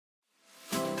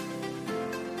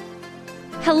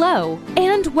Hello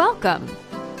and welcome.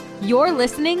 You're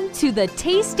listening to the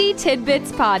Tasty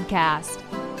Tidbits Podcast.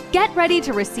 Get ready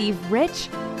to receive rich,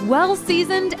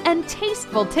 well-seasoned, and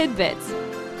tasteful tidbits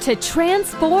to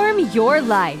transform your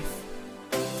life.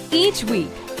 Each week,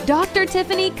 Dr.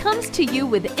 Tiffany comes to you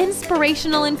with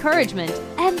inspirational encouragement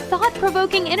and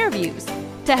thought-provoking interviews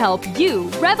to help you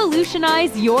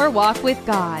revolutionize your walk with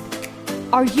God.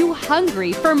 Are you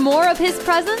hungry for more of His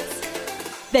presence?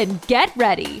 Then get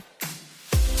ready.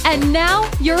 And now,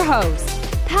 your host,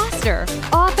 pastor,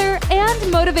 author, and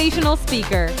motivational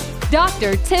speaker,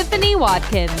 Dr. Tiffany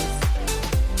Watkins.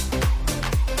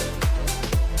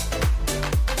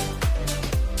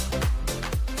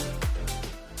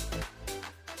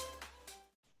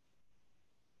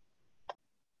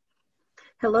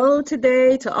 Hello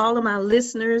today to all of my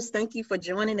listeners. Thank you for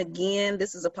joining again.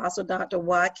 This is Apostle Dr.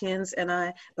 Watkins, and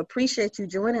I appreciate you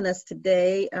joining us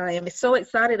today. I am so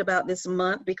excited about this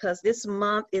month because this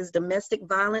month is Domestic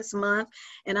Violence Month,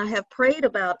 and I have prayed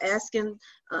about asking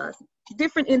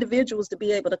different individuals to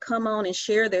be able to come on and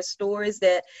share their stories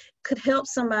that could help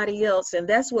somebody else. And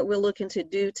that's what we're looking to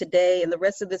do today and the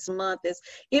rest of this month is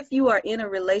if you are in a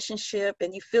relationship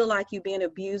and you feel like you're being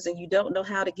abused and you don't know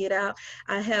how to get out,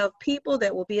 I have people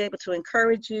that will be able to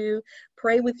encourage you,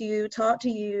 pray with you, talk to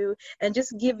you, and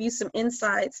just give you some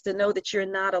insights to know that you're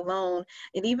not alone.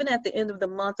 And even at the end of the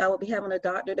month, I will be having a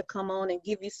doctor to come on and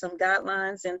give you some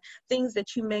guidelines and things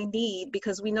that you may need,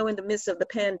 because we know in the midst of the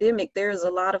pandemic, there is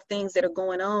a lot of things that are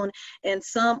going on and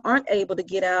some aren't able to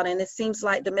get out. And it seems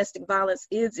like domestic violence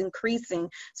is increasing.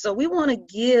 So we want to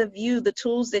give you the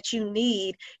tools that you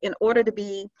need in order to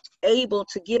be able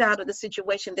to get out of the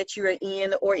situation that you're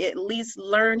in, or at least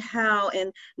learn how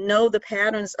and know the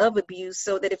patterns of abuse,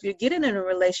 so that if you're getting in a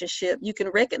relationship, you can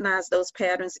recognize those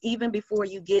patterns even before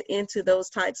you get into those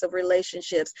types of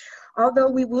relationships. Although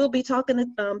we will be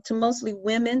talking to mostly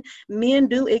women, men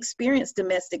do experience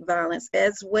domestic violence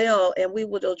as well, and we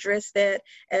will address that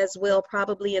as well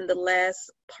probably in the last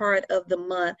part of the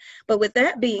month. But with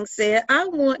that being said, I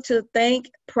want to thank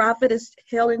Prophetess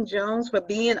Helen Jones for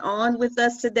being on with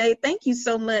us today. Thank you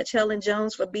so much, Helen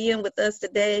Jones, for being with us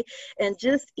today and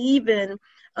just even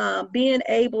being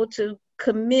able to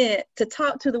commit to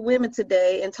talk to the women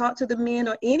today and talk to the men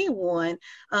or anyone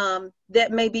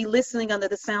that may be listening under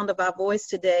the sound of our voice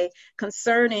today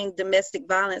concerning domestic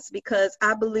violence, because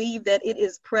I believe that it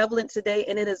is prevalent today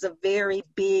and it is a very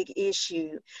big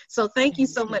issue. So thank you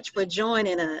so much for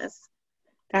joining us.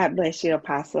 God bless you,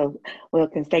 Apostle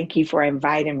Wilkins. Thank you for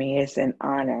inviting me. It's an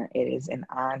honor. It is an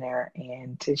honor,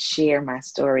 and to share my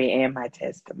story and my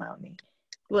testimony.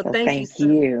 Well, so thank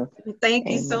you. Thank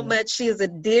you so much. She is a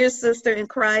dear sister in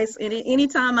Christ. And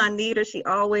anytime I need her, she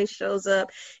always shows up.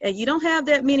 And you don't have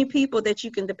that many people that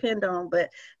you can depend on, but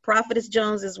Prophetess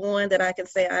Jones is one that I can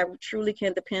say I truly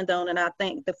can depend on. And I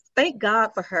thank God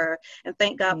for her and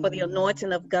thank God for the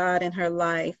anointing of God in her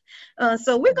life.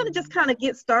 So we're going to just kind of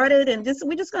get started, and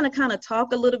we're just going to kind of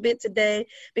talk a little bit today,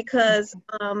 because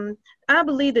I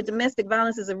believe that domestic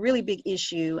violence is a really big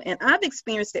issue, and I've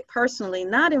experienced it personally,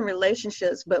 not in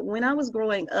relationships, but when I was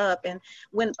growing up, and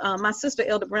when my sister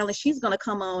Elder Brownlee, she's going to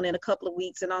come on in a couple of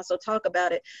weeks and also talk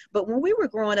about it. But when we were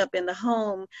growing up in the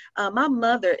home, my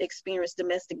mother experienced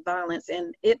domestic violence,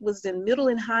 and it was in middle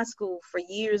and high school for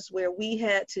years where we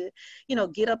had to,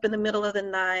 get up in the middle of the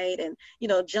night and,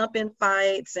 jump in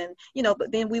fights and,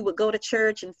 but then we would go to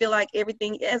church and feel like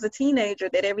everything as a teenager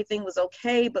that everything was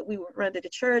okay, but we would run to the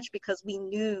church because we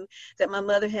knew that my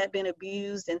mother had been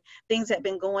abused and things had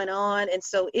been going on. And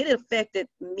so it affected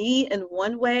me in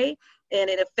one way, and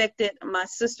it affected my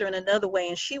sister in another way,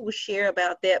 and she will share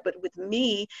about that. But with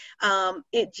me,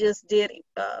 it just did,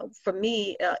 for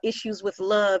me, issues with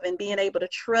love and being able to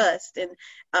trust, and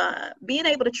being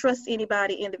able to trust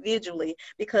anybody individually,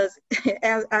 because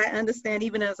as I understand,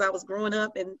 even as I was growing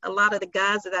up, and a lot of the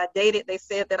guys that I dated, they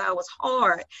said that I was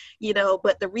hard,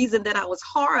 but the reason that I was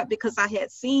hard, because I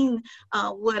had seen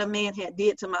what a man had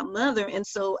did to my mother. And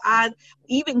so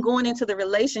even going into the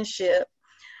relationship,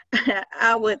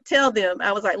 I would tell them,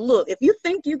 I was like, look, if you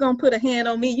think you're going to put a hand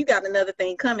on me, you got another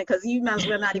thing coming, because you might as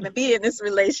well not even be in this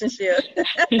relationship.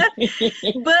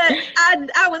 But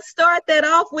I would start that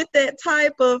off with that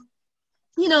type of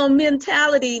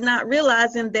mentality, not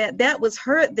realizing that that was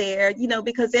hurt there,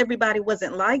 because everybody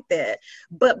wasn't like that.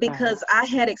 But because I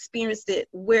had experienced it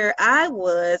where I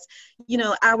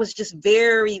was just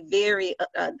very, very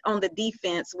on the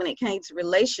defense when it came to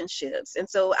relationships. And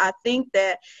so I think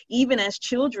that even as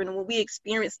children, when we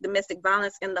experience domestic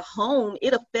violence in the home,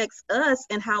 it affects us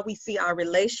and how we see our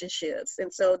relationships.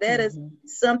 And so that is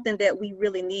something that we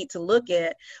really need to look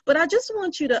at. But I just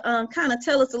want you to kind of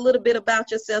tell us a little bit about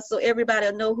yourself, so everybody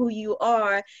everybody will know who you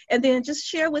are. And then just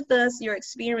share with us your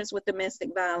experience with domestic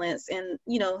violence and,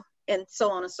 and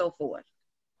so on and so forth.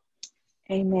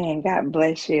 Amen. God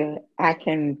bless you. I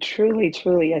can truly,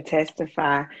 truly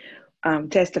testify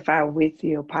with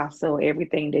you, Apostle,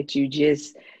 everything that you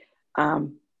just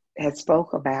had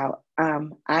spoke about.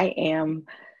 I am,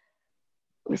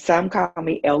 some call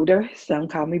me elder, some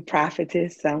call me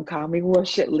prophetess, some call me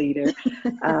worship leader.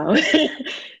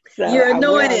 So you're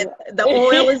anointed. The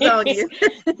oil is on you.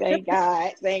 Thank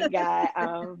God. Thank God.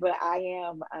 But I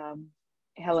am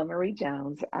Helen Marie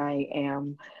Jones. I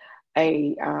am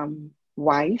a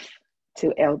wife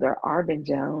to Elder Arvin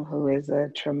Jones, who is a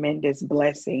tremendous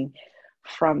blessing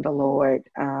from the Lord.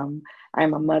 I'm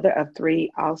a mother of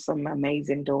 3 awesome,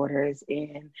 amazing daughters,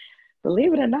 and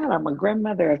believe it or not, I'm a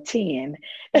grandmother of 10.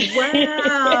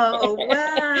 Wow.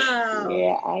 Wow.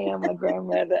 Yeah, I am a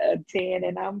grandmother of 10,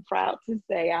 and I'm proud to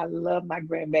say I love my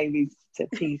grandbabies to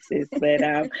pieces. But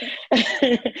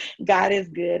God is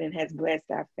good and has blessed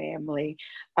our family.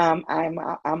 I'm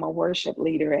a worship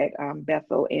leader at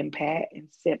Bethel Impact in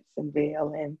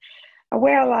Simpsonville, and I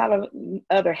wear a lot of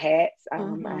other hats.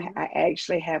 I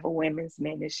actually have a women's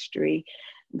ministry.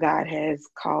 God has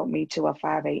called me to a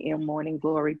 5 a.m. morning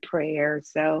glory prayer.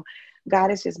 So God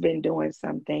has just been doing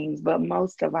some things. But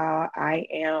most of all, I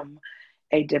am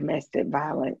a domestic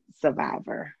violence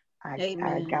survivor.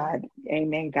 Amen.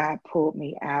 God pulled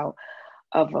me out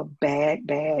of a bad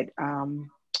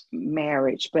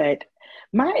marriage. But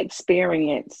my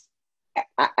experience,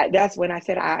 that's when I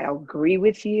said I agree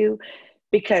with you.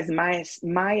 Because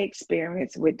my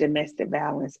experience with domestic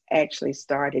violence actually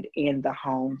started in the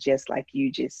home, just like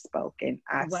you just spoke. And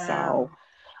I saw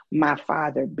my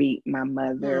father beat my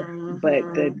mother.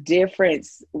 But the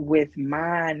difference with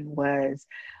mine was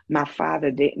my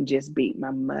father didn't just beat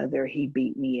my mother, he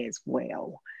beat me as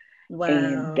well. Wow.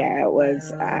 And that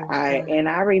was, and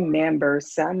I remember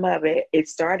some of it, it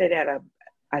started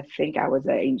I think I was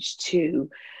age 2.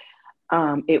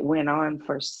 It went on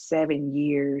for 7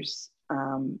 years.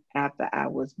 After I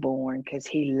was born, because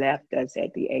he left us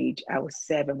at the age, I was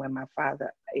 7 when my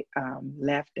father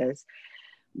left us.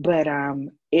 But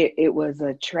it was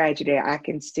a tragedy. I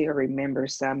can still remember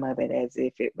some of it as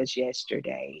if it was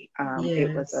yesterday.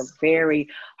 It was a very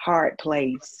hard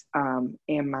place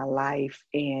in my life.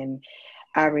 And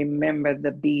I remember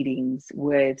the beatings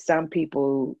with some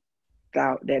people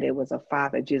thought that it was a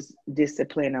father just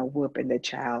discipline or whooping the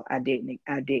child. I didn't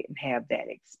have that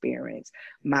experience.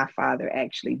 My father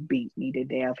actually beat me to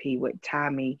death. He would tie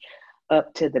me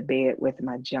up to the bed with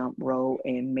my jump rope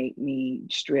and make me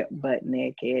strip butt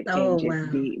naked and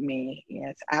just beat me.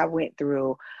 Yes, I went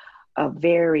through a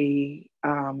very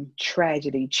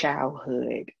tragedy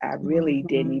childhood. I really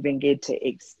didn't even get to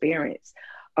experience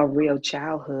a real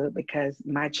childhood because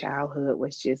my childhood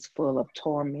was just full of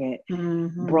torment,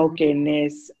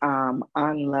 brokenness,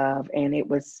 unlove, and it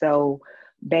was so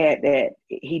bad that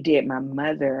he did my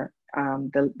mother.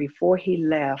 Before he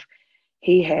left,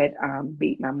 he had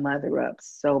beat my mother up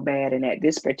so bad, and at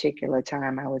this particular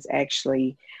time,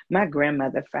 my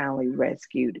grandmother finally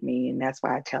rescued me, and that's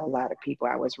why I tell a lot of people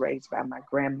I was raised by my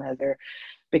grandmother,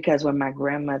 because when my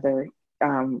grandmother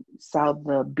saw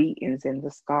the beatings and the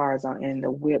scars and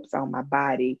the whips on my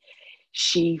body,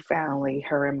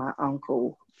 her and my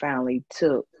uncle finally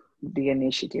took the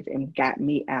initiative and got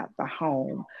me out the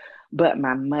home. But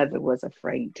my mother was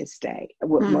afraid to stay,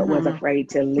 was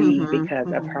afraid to leave because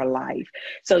of her life.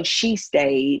 So she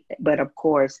stayed, but of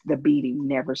course the beating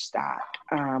never stopped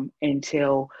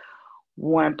until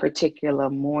one particular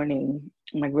morning.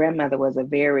 My grandmother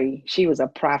she was a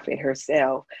prophet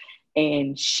herself.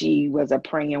 And she was a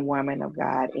praying woman of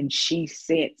God, and she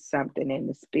sensed something in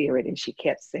the spirit, and she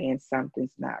kept saying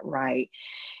something's not right.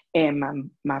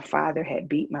 And my father had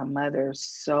beat my mother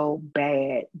so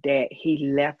bad that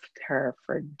he left her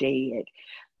for dead,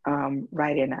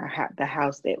 right in the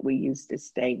house that we used to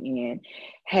stay in.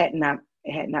 Had not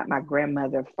my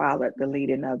grandmother followed the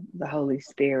leading of the Holy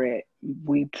Spirit,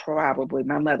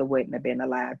 my mother wouldn't have been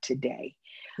alive today.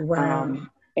 Wow.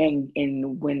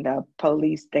 And when the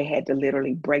police, they had to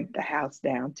literally break the house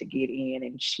down to get in,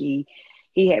 and he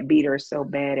had beat her so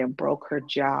bad and broke her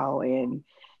jaw, and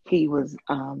she was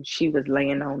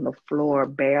laying on the floor,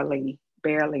 barely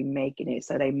making it.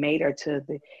 So they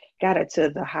got her to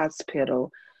the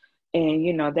hospital,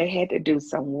 and they had to do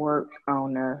some work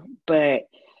on her. But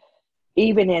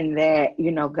even in that,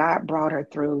 God brought her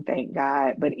through, thank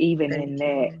God. But even in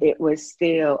that, it was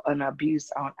still an abuse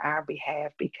on our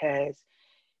behalf because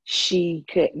she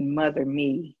couldn't mother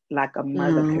me like a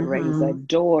mother could raise a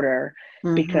daughter,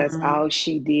 because all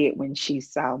she did when she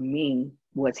saw me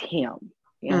was him.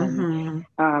 And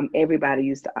Mm-hmm. everybody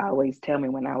used to always tell me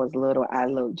when I was little, I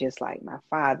looked just like my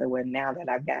father. Well, now that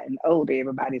I've gotten older,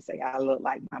 everybody say I look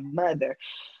like my mother.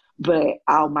 But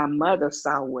all my mother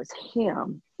saw was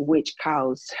him, which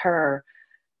caused her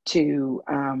to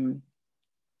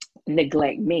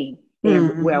neglect me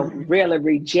and, well, Mm-hmm. really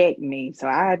reject me. So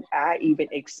I even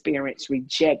experienced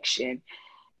rejection,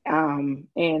 and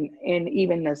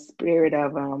even the spirit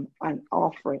of an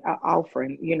offering,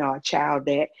 a child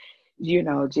that,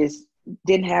 just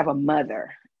didn't have a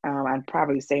mother. I'm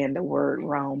probably saying the word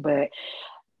wrong, but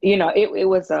it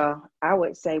was I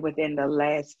would say within the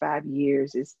last 5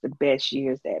 years, it's the best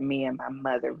years that me and my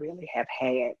mother really have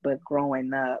had. But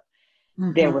growing up,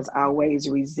 there Mm-hmm. was always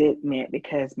resentment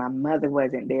because my mother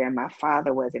wasn't there and my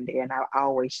father wasn't there. And I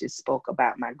always just spoke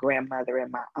about my grandmother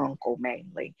and my uncle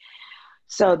mainly.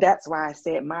 So that's why I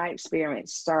said my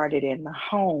experience started in the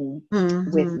home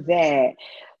with Mm-hmm. that.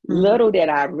 Mm-hmm. Little did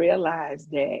I realize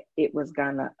that it was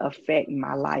going to affect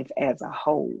my life as a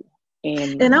whole.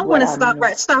 And And I want what to I knew.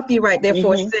 stop you right there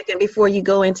for a Mm-hmm, second before you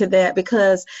go into that,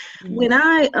 because mm-hmm,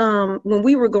 when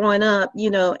we were growing up,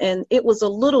 and it was a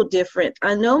little different.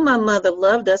 I know my mother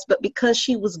loved us, but because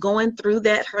she was going through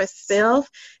that herself,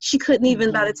 she couldn't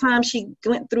even, by mm-hmm, the time she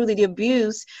went through the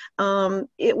abuse,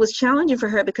 it was challenging for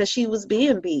her because she was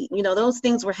being beat. Those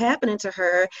things were happening to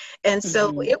her. And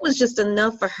so mm-hmm. it was just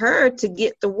enough for her to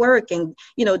get to work and,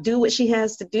 do what she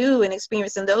has to do and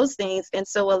experiencing those things. And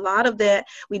so a lot of that,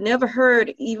 we never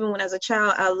heard, even when as a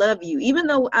child, I love you, even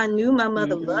though I knew my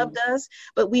mother Mm-hmm. loved us,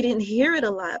 but we didn't hear it a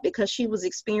lot because she was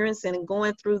experiencing and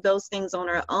going through those things on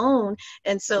her own.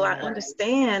 And so I Right.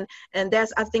 understand. And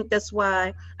I think that's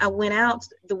why I went out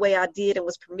the way I did and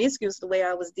was promiscuous the way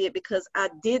I was did, because I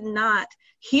did not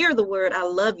hear the word I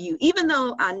love you, even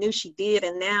though I knew she did.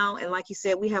 And now, and like you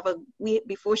said,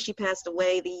 before she passed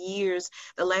away,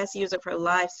 the last years of her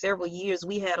life, several years,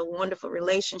 we had a wonderful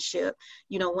relationship,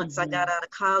 once I Mm-hmm. got out of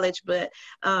college. But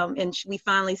and we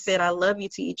finally said I love you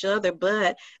to each other.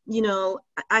 But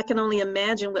I can only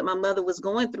imagine what my mother was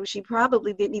going through. She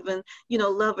probably didn't even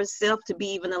love herself to be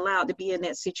even allowed to be in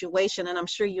that situation, and I'm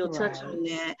sure you'll touch Right. on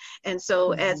that. And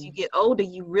so as you Mm-hmm. get older,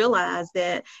 you realize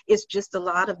that it's just a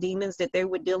lot of demons that they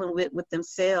were dealing with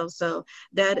themselves. So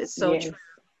that is so true. Yes.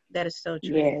 That is so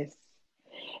true. Yes.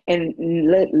 And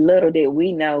little did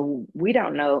we know, we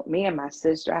don't know, me and my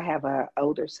sister, I have a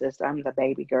older sister, I'm the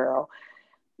baby girl.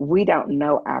 We don't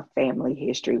know our family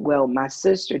history. Well, my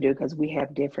sister do because we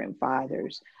have different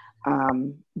fathers.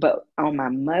 But on my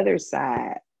mother's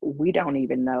side, we don't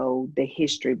even know the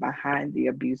history behind the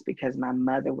abuse because my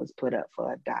mother was put up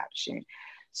for adoption.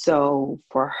 So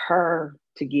for her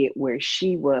to get where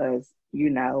she was, we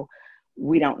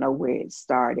don't know where it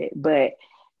started. But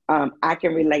I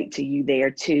can relate to you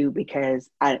there too because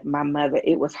my mother,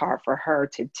 it was hard for her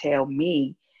to tell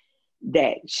me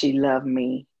that she loved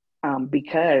me,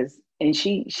 because, and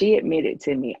she admitted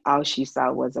to me, all she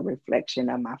saw was a reflection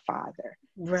of my father.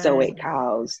 So Right. it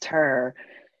caused her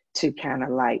to kind of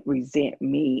like resent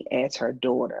me as her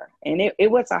daughter. And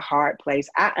it was a hard place.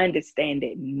 I understand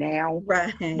it now,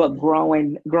 Right. but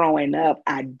growing up,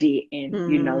 I didn't,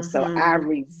 so I Mm-hmm.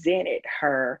 resented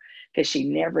her because she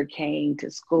never came to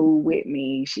school with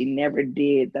me. She never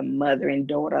did the mother and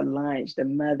daughter lunch, the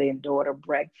mother and daughter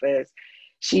breakfast.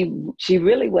 She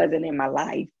really wasn't in my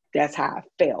life. That's how I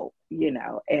felt,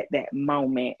 at that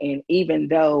moment. And even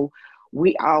though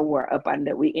we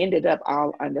ended up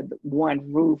all under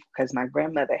one roof because my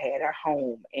grandmother had her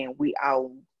home and we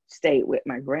all stayed with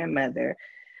my grandmother,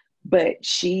 but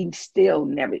she still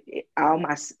never,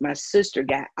 my sister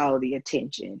got all the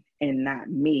attention and not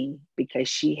me because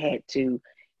she had to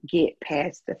get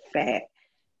past the fact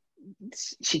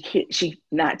she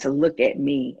not to look at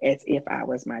me as if I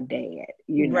was my dad,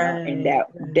 and Right.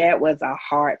 that was a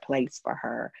hard place for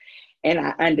her. And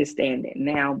I understand it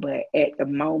now, but at the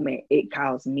moment it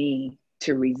caused me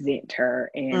to resent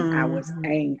her, and Mm-hmm. I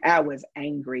was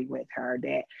angry with her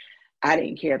that I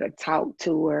didn't care to talk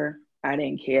to her. I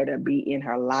didn't care to be in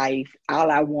her life.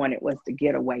 All I wanted was to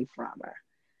get away from her.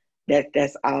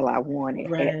 That's all I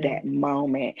wanted at Right. that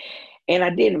moment. And I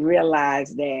didn't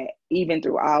realize that even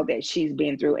through all that she's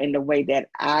been through and the way that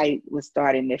I was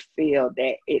starting to feel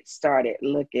that it started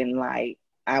looking like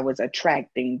I was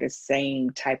attracting the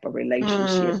same type of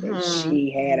relationship that Mm-hmm.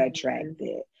 she had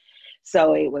attracted.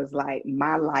 So it was like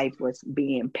my life was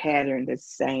being patterned the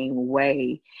same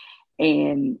way.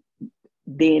 And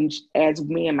then as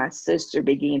me and my sister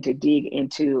began to dig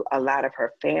into a lot of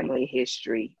her family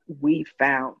history, we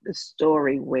found the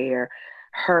story where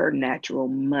her natural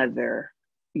mother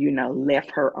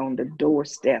left her on the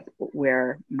doorstep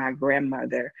where my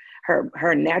grandmother,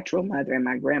 her natural mother and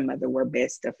my grandmother were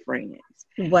best of friends.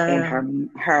 Wow.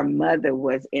 And her mother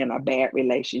was in a bad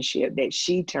relationship that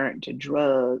she turned to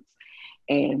drugs.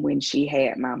 And when she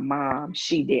had my mom,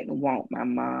 she didn't want my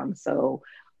mom. So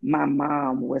my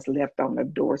mom was left on the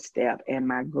doorstep and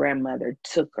my grandmother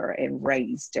took her and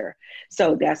raised her.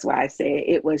 So that's why I said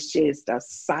it was just a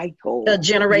cycle. A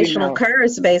generational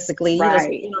curse, basically.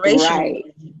 Right.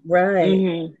 Right.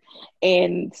 Mm-hmm.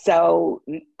 And so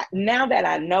now that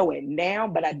I know it now,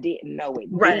 but I didn't know it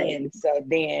then. So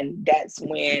then that's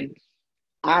when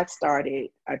I started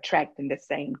attracting the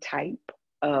same type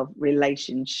of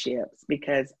relationships,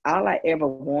 because all I ever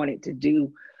wanted to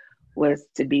do was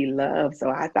to be loved. So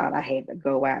I thought I had to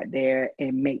go out there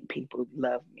and make people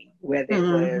love me, whether it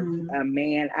was a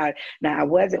man. I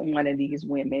wasn't one of these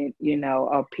women,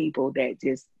 or people that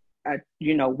just,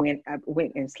 went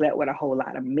and slept with a whole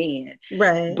lot of men.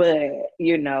 Right. But,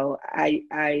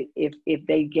 if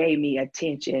they gave me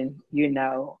attention,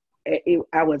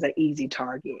 I was an easy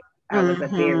target. I was a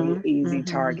very easy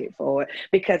target for it,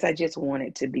 because I just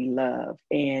wanted to be loved.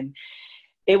 And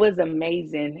it was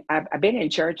amazing. I've been in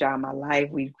church all my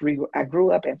life. I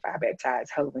grew up in Fire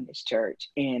Baptized Holiness Church.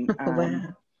 And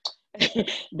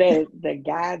the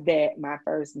guy that my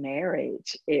first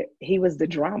marriage, he was the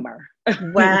drummer.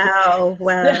 Wow.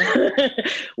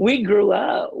 We grew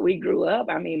up.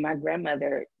 I mean, my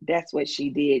grandmother, that's what she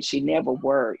did. She never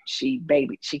worked. She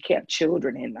kept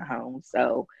children in the home.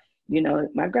 So,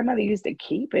 my grandmother used to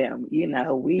keep him, we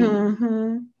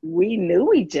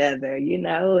knew each other,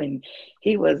 and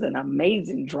he was an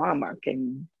amazing drummer,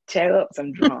 can tear up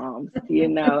some drums,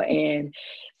 and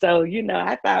so,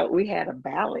 I thought we had a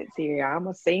balance here. I'm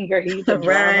a singer, he's a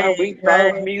drummer, we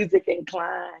both music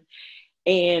inclined.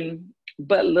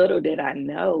 But little did I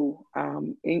know,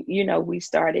 we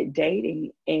started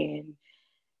dating, and,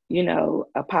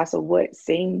 Apostle, what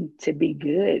seemed to be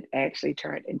good actually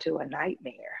turned into a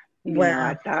nightmare.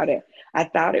 I thought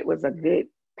it was a good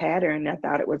pattern. I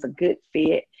thought it was a good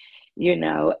fit,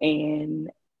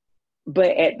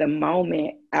 but at the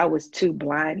moment I was too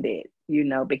blinded,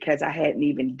 because I hadn't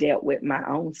even dealt with my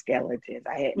own skeletons.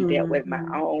 I hadn't dealt with my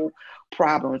own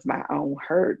problems, my own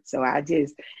hurt. So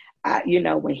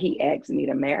when he asked me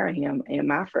to marry him, and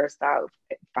my first thought,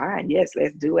 fine, yes,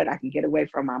 let's do it. I can get away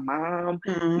from my mom,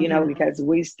 because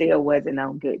we still wasn't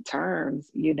on good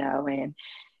terms, and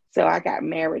so I got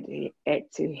married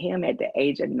to him at the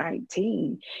age of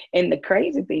 19. And the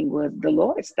crazy thing was, the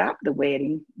Lord stopped the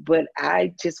wedding, but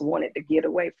I just wanted to get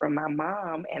away from my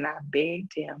mom, and I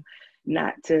begged him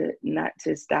not to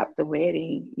stop the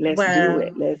wedding. Let's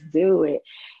do it.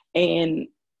 And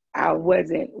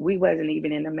we wasn't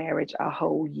even in a marriage a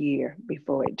whole year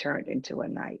before it turned into a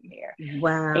nightmare.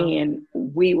 Wow. And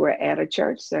we were at a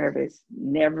church service,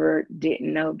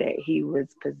 didn't know that he was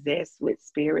possessed with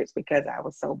spirits, because I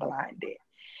was so blinded.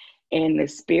 And the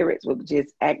spirits would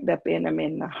just act up in him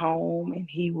in the home, and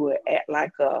he would act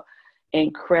like a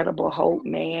incredible hope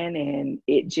man. And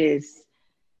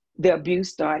the abuse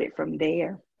started from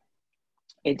there.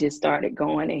 It just started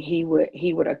going, and he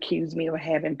would accuse me of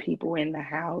having people in the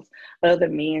house, other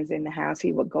men's in the house.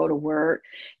 He would go to work,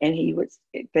 and he would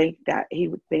think that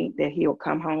he'll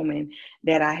come home and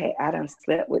that I done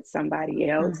slept with somebody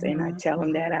else, and I tell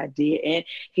him that I did, and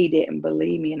he didn't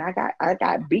believe me, and I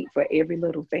got beat for every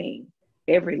little thing.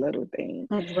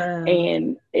 Wow.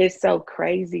 And it's so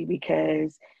crazy,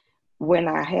 because when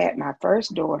I had my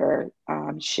first daughter,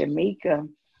 Shamika,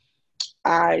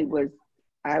 I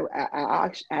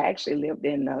actually lived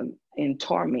in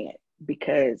torment,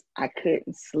 because I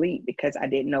couldn't sleep, because I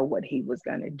didn't know what he was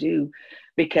going to do,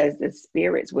 because the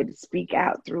spirits would speak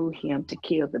out through him to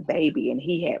kill the baby. And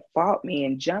he had fought me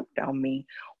and jumped on me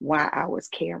while I was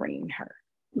carrying her.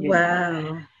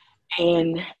 Wow.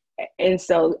 And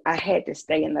so I had to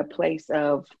stay in the place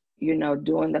of,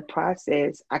 during the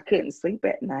process, I couldn't sleep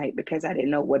at night, because I didn't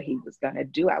know what he was going to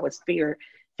do. I was fear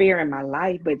in my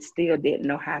life, but still didn't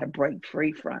know how to break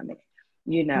free from it,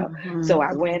 So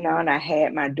I went on, I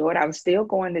had my daughter. I was still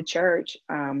going to church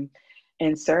and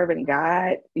serving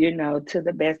God, to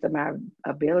the best of my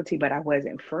ability, but I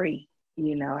wasn't free.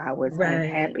 I was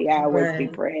unhappy. I was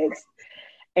depressed.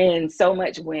 And so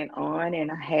much went on,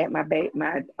 and I had my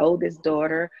oldest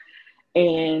daughter,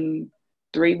 and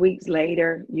 3 weeks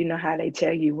later, you know how they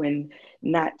tell you when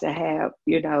not to have,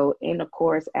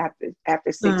 intercourse after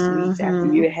 6 weeks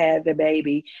after you had the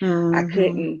baby. I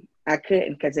couldn't,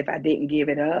 because if I didn't give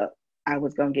it up, I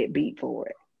was going to get beat for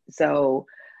it. So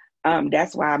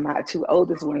that's why my two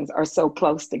oldest ones are so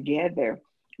close together,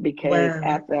 because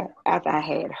after I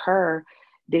had her,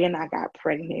 Then I got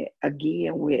pregnant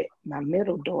again with my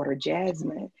middle daughter,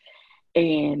 Jasmine.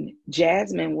 And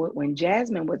Jasmine, when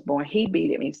Jasmine was born, he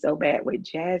beat me so bad with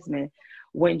Jasmine.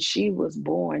 When she was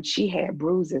born, she had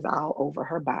bruises all over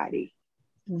her body.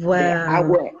 That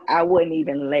Wow. I wouldn't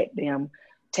even let them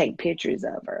take pictures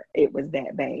of her. It was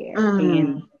that bad.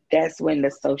 And that's when the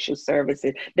social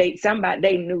services, they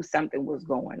knew something was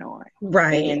going on.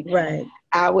 Right, And right.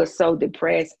 I was so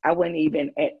depressed. I wasn't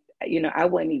even at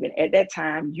that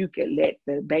time. You could let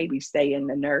the baby stay in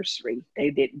the nursery.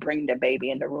 They didn't bring the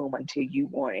baby in the room until you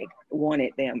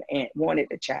wanted them and wanted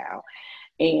the child.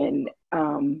 And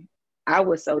I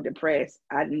was so depressed.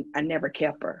 I never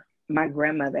kept her. My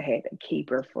grandmother had to keep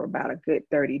her for about a good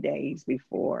 30 days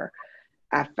before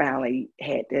I finally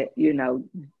had to,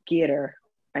 get her.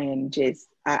 And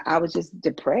I was just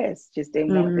depressed, just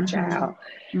didn't want the child.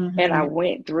 And I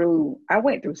went through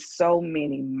so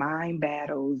many mind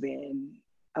battles, and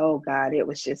oh God, it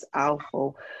was just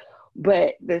awful.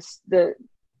 But the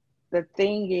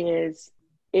thing is,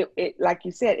 it like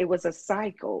you said, it was a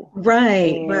cycle.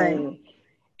 Right, right.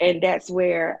 And that's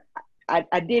where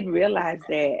I didn't realize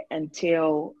that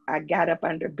until I got up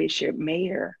under Bishop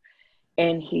Mayer.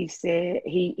 And he said,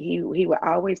 he would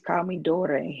always call me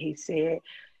daughter. And he said,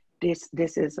 this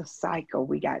is a cycle.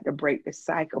 We got to break the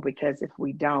cycle, because if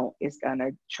we don't, it's going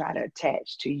to try to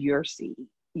attach to your seed,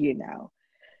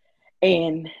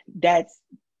 And that's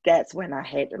when I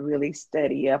had to really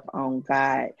study up on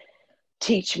God,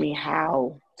 teach me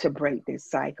how to break this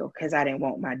cycle, because I didn't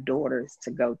want my daughters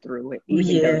to go through it,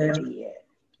 even though they did.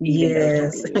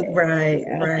 Yes, right,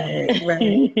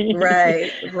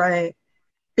 right.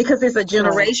 Because it's a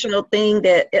generational thing,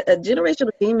 a generational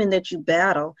demon that you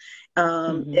battle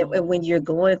when you're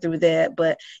going through that.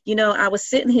 But, I was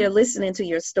sitting here listening to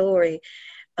your story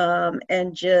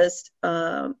and just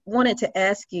wanted to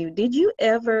ask you, did you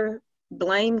ever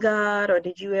blame God, or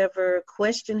did you ever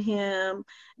question him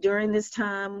during this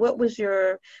time? What was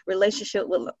your relationship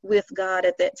with God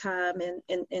at that time,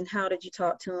 and how did you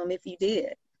talk to him, if you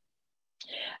did?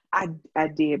 I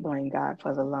did blame God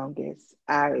for the longest.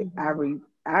 I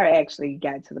actually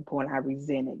got to the point I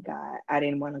resented God. I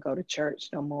didn't want to go to church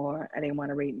no more. I didn't want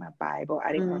to read my Bible.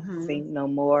 I didn't want to sing no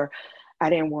more. I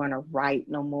didn't want to write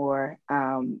no more.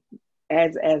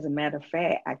 As a matter of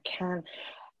fact,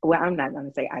 I'm not going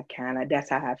to say that's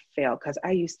how I felt, because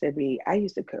I used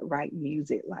to could write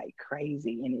music like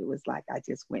crazy, and it was like I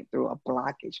just went through a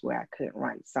blockage where I couldn't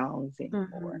write songs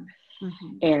anymore.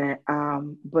 And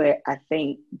but I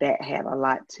think that had a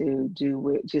lot to do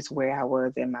with just where I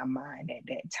was in my mind at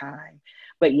that time.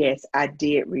 But yes, I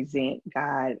did resent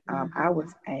God. I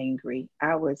was angry.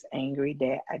 I was angry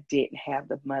that I didn't have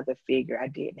the mother figure. I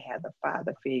didn't have the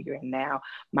father figure. And now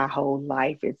my whole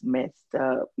life is messed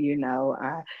up.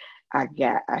 I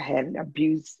had an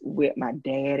abuse with my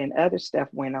dad, and other stuff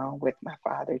went on with my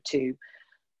father too.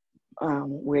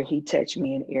 Where he touched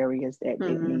me in areas that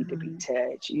didn't need to be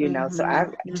touched,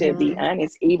 So to be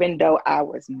honest, even though I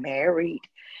was married,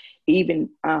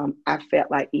 I felt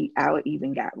like I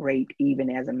even got raped even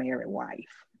as a married wife.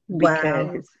 Wow.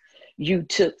 Because you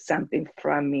took something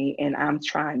from me, and I'm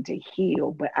trying to heal,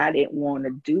 but I didn't want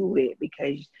to do it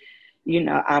because,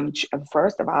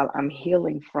 first of all, I'm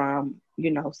healing from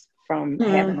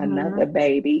having another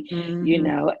baby,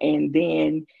 and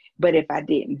then, but if I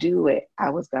didn't do it,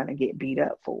 I was going to get beat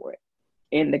up for it.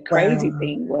 And the crazy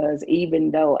thing was,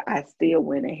 even though I still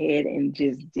went ahead and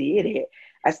just did it,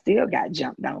 I still got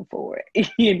jumped on for it,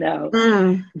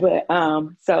 But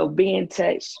so being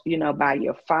touched, by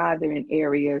your father in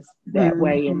areas that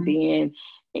way, and then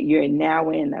you're now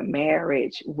in a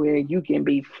marriage where you can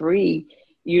be free,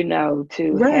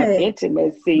 to have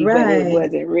intimacy, but it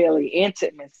wasn't really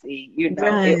intimacy,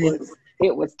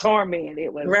 it was torment.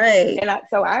 It was and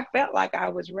so I felt like I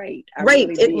was raped. I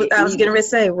was going to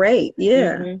say rape.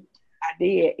 Yeah. I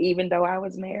did. Even though I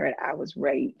was married, I was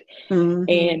raped.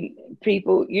 And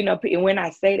people, when I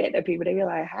say that to people, they be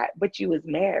like, but you was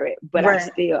married. But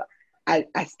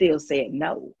I still said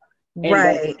no. And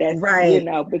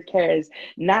that's because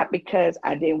not because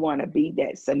I didn't want to be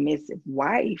that submissive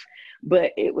wife,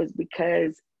 but it was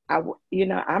because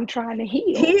I'm trying to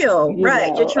heal.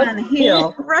 You're trying to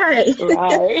heal.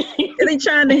 They're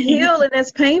trying to heal, and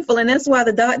that's painful. And that's why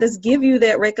the doctors give you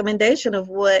that recommendation of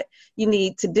what you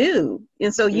need to do.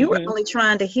 And so you were only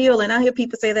trying to heal. And I hear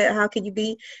people say that, how can you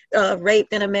be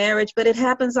raped in a marriage? But it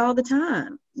happens all the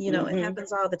time. It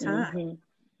happens all the time.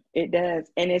 It does.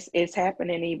 And it's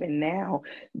happening even now.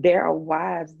 There are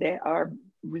wives that are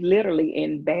literally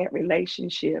in bad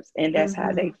relationships, and that's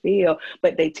how they feel,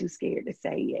 but they too scared to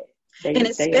say it. And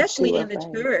They are especially too in the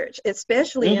afraid. church,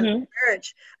 especially in the Mm-hmm.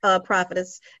 church,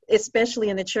 prophetess, especially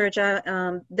in the church,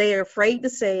 they are afraid to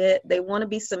say it. They want to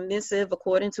be submissive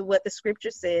according to what the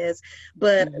scripture says.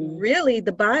 But Mm-hmm. really,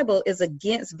 the Bible is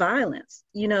against violence.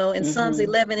 In Psalms Mm-hmm.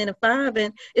 11 and 5,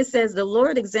 and it says, the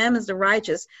Lord examines the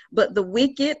righteous, but the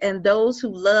wicked and those who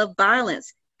love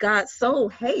violence, God's soul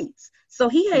hates. So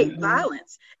he hates Mm-hmm.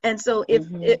 violence. And so if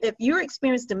Mm-hmm. if you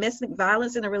experience domestic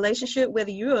violence in a relationship,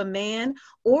 whether you're a man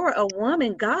or a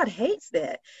woman, God hates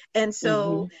that. And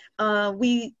so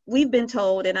Mm-hmm. we've been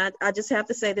told, and I just have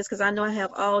to say this because I know I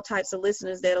have all types of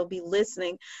listeners that'll be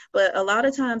listening, but a lot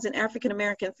of times in African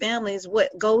American families,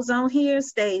 what goes on here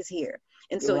stays here.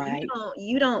 And so Right.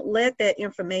 you don't let that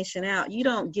information out. You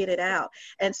don't get it out.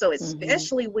 And so Mm-hmm.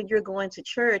 especially when you're going to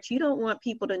church, you don't want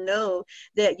people to know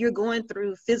that you're going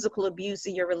through physical abuse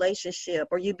in your relationship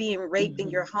or you're being raped in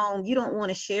Mm-hmm. your home. You don't want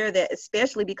to share that,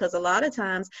 especially because a lot of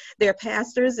times there are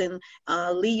pastors and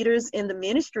leaders in the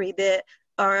ministry that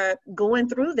are going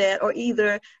through that or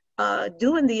either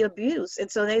doing the abuse. And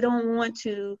so they don't want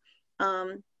to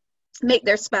um, make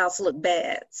their spouse look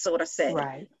bad, so to say,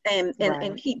 Right. and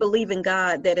Right. keep believing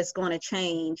God that it's going to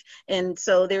change. And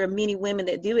so there are many women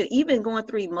that do it, even going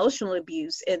through emotional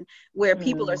abuse and where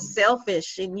people are Mm.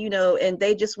 selfish and and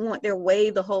they just want their way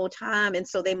the whole time, and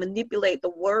so they manipulate the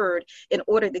word in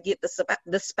order to get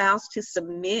the spouse to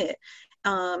submit.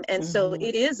 And so Mm-hmm.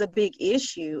 it is a big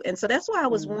issue. And so that's why I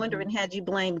was Mm-hmm. wondering, had you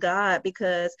blamed God?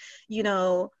 Because you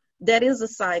know that is a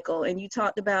cycle. And you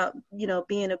talked about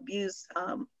being abused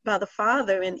by the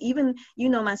father. And even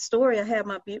my story, I have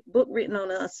my book written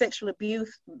on sexual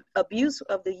abuse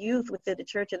of the youth within the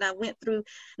church, and I went through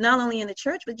not only in the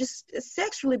church but just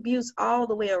sexual abuse all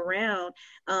the way around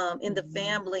in the Mm-hmm.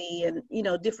 family, and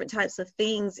different types of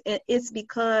things. And it's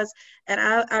because, and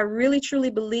I really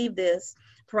truly believe this,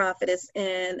 prophetess,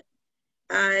 and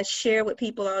I share with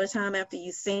people all the time after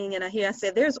you sing, and I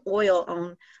said, there's oil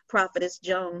on Prophetess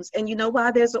Jones. And you know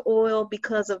why there's an oil?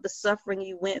 Because of the suffering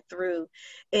you went through.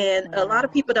 And a lot of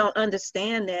Wow. people don't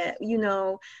understand that.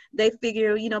 They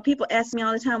figure, people ask me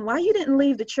all the time, why you didn't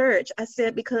leave the church? I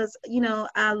said, because,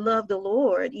 I love the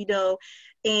Lord,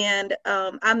 and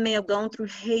I may have gone through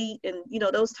hate and,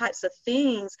 those types of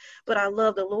things, but I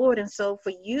love the Lord. And so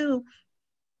for you,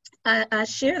 I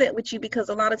share that with you because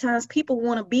a lot of times people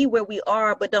want to be where we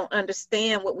are, but don't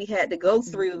understand what we had to go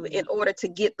through Mm-hmm. in order to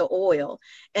get the oil.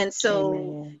 And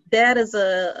so Amen. that is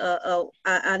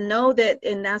I know that,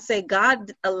 and I say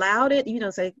God allowed it,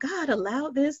 say God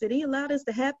allowed this, did he allow this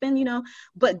to happen,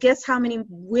 but guess how many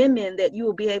women that you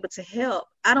will be able to help.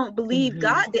 I don't believe Mm-hmm.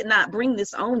 God did not bring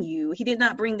this on you. He did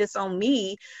not bring this on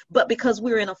me, but because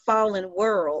we're in a fallen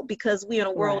world, because we're in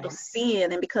a world of Right.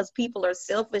 sin, and because people are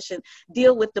selfish and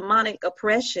deal with demonic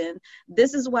oppression,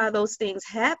 this is why those things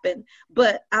happen.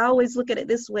 But I always look at it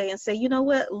this way and say, you know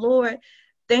what, Lord,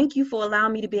 thank you for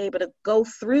allowing me to be able to go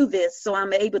through this so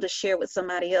I'm able to share with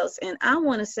somebody else. And I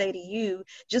want to say to you,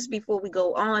 just before we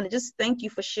go on, just thank you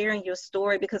for sharing your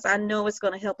story, because I know it's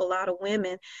going to help a lot of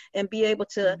women and be able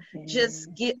to just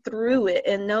Amen. get through it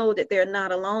and know that they're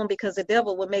not alone, because the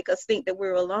devil will make us think that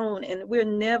we're alone, and we're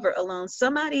never alone.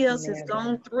 Somebody else has Never.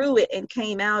 gone through it and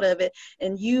came out of it,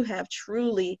 and you have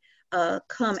truly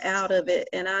come out of it.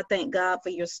 And I thank God for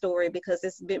your story, because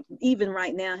it's been, even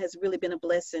right now, has really been a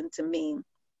blessing to me.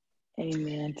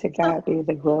 Amen. To So, God be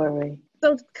the glory.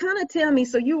 so kind of tell me,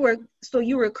 so you were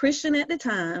a Christian at the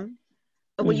time,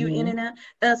 or were you in Mm-hmm. and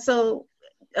out? So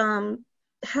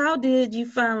how did you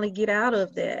finally get out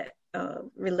of that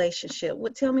relationship?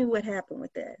 Tell me what happened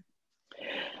with that.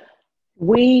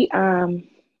 We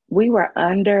we were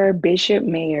under Bishop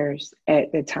Mayers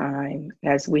at the time,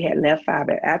 as we had left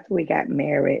Father after we got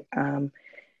married.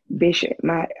 Bishop,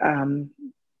 my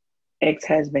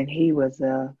ex-husband, he was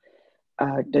the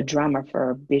drummer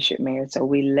for Bishop Mayer. So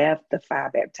we left the Fire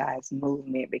Baptized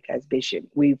movement because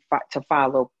we fought to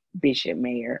follow Bishop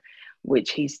Mayer,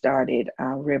 which he started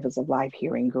Rivers of Life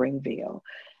here in Greenville.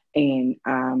 And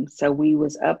so we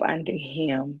was up under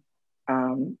him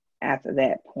after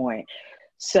that point.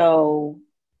 So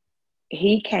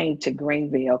he came to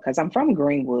Greenville because I'm from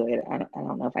Greenwood. I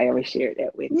don't know if I ever shared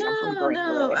that with you. I'm from No,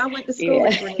 Greenwood. I went to school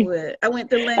in Yeah. Greenwood. I went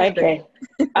to Lander. Okay.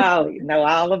 Oh, you know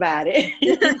all about it.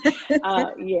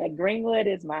 Yeah, Greenwood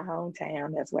is my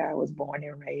hometown. That's where I was born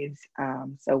and raised.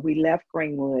 So we left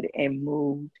Greenwood and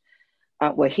moved.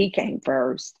 Well, he came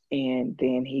first, and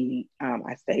then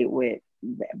I stayed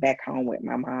back home with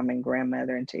my mom and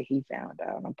grandmother until he found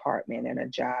an apartment and a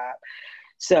job.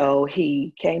 So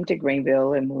he came to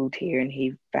Greenville and moved here, and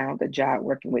he found a job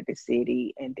working with the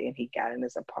city, and then he got in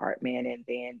his apartment. And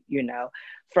then,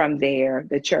 from there,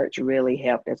 the church really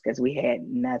helped us because we had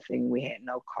nothing. We had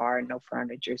no car, no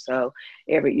furniture. So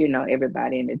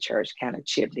everybody in the church kind of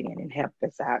chipped in and helped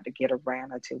us out to get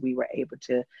around until we were able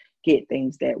to get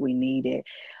things that we needed.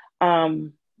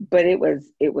 But it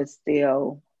was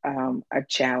still a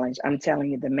challenge. I'm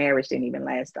telling you, the marriage didn't even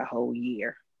last a whole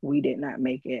year. We did not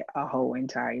make it a whole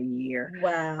entire year.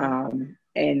 Wow.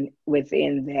 And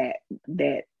within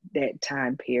that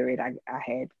time period, I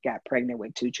had got pregnant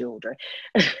with 2 children.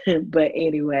 But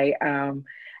anyway,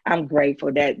 I'm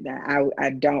grateful that I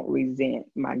don't resent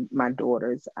my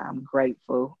daughters. I'm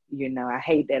grateful. I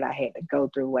hate that I had to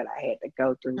go through what I had to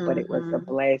go through, but it was a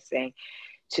blessing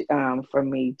for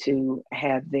me to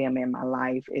have them in my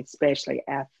life, especially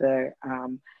after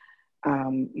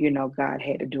God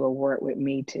had to do a work with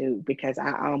me too, because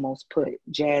I almost put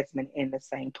Jasmine in the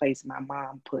same place my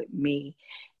mom put me,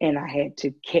 and I had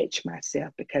to catch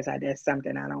myself because that's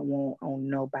something I don't want on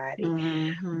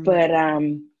nobody. But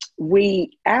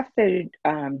after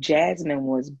Jasmine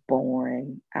was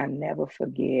born, I never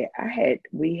forget.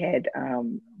 We had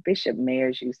Bishop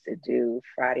Mayers used to do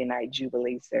Friday night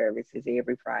Jubilee services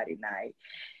every Friday night,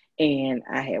 and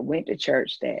I had went to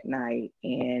church that night,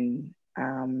 and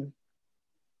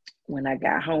when I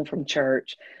got home from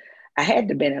church, I had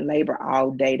to been in labor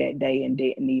all day that day and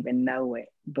didn't even know it.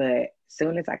 But as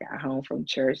soon as I got home from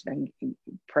church and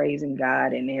praising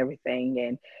God and everything,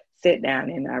 and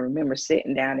I remember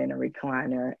sitting down in a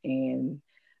recliner, and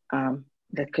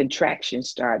the contractions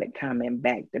started coming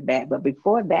back to back. But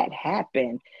before that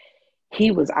happened,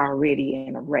 he was already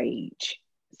in a rage.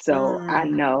 So I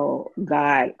know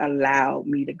God allowed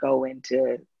me to go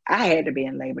into, I had to be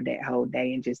in labor that whole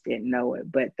day and just didn't know it.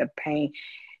 But the pain,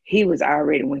 he was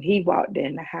already, when he walked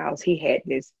in the house, he had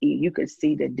this, you could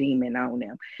see the demon on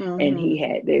him. And he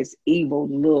had this evil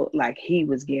look like he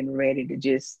was getting ready to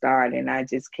just start. And I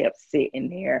just kept sitting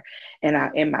there. And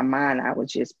in my mind, I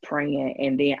was just praying.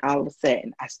 And then all of a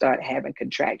sudden, I started having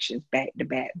contractions back to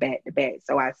back, back to back.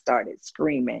 So I started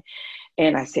screaming.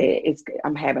 And I said,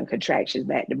 I'm having contractions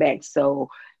back to back. So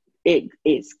it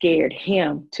scared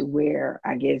him to where,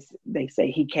 I guess they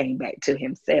say, he came back to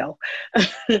himself.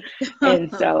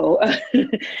 And so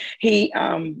he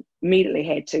immediately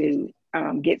had to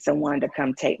get someone to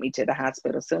come take me to the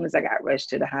hospital. As soon as I got rushed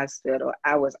to the hospital,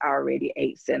 I was already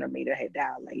 8 centimeters had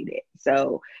dilated.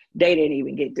 So they didn't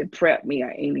even get to prep me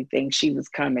or anything. She was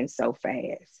coming so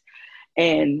fast.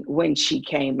 And when she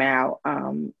came out,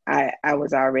 I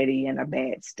was already in a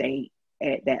bad state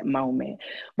at that moment.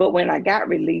 But when I got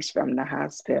released from the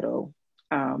hospital,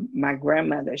 my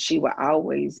grandmother, she would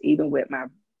always, even with my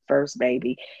first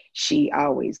baby, she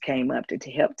always came up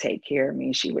to help take care of me,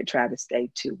 and she would try to stay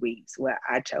 2 weeks. Well,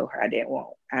 I told her I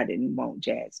didn't want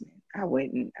Jasmine. I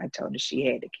told her she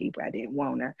had to keep her. I didn't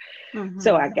want her.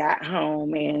 So I got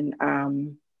home, and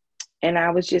I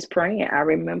was just praying. I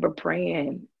remember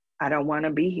praying, I don't want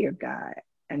to be here, God.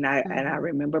 And I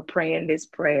remember praying this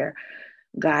prayer,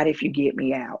 God, if you get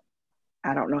me out.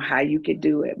 I don't know how you could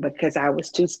do it, because I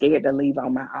was too scared to leave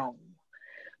on my own.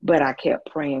 But I kept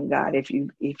praying, God, if you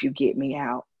get me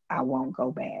out, I won't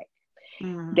go back.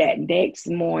 That next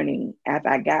morning, after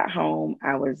I got home,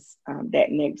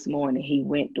 that next morning he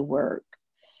went to work,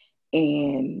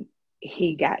 and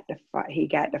he got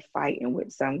to fighting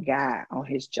with some guy on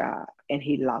his job, and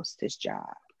he lost his job.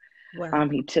 Wow.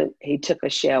 He took a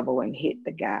shovel and hit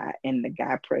the guy, and the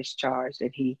guy pressed charge,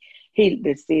 and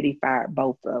the city fired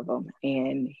both of them,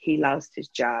 and he lost his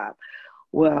job.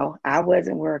 Well, I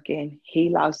wasn't working. He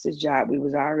lost his job. We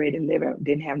was already living,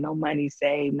 didn't have no money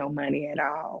saved, no money at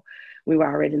all. We were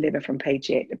already living from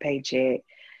paycheck to paycheck.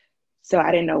 So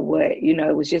I didn't know what,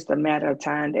 it was just a matter of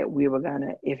time that we were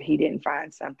gonna, if he didn't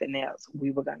find something else,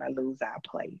 we were gonna lose our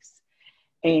place.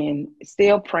 And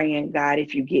still praying, God,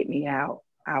 if you get me out,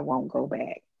 I won't go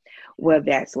back. Well,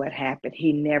 that's what happened.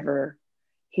 He never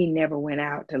went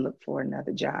out to look for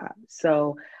another job.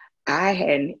 So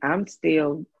I'm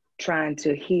still trying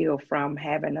to heal from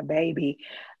having a baby.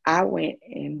 I went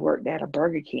and worked at a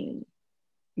Burger King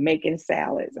making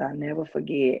salads. I'll never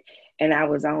forget. And I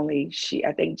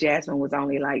think Jasmine was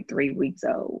only like 3 weeks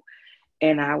old.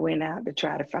 And I went out to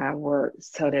try to find work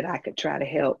so that I could try to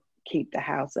help keep the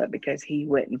house up, because he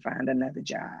wouldn't find another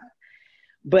job.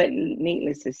 But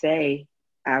needless to say,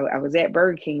 I was at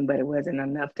Burger King, but it wasn't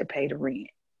enough to pay the rent,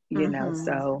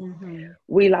 so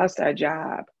we lost our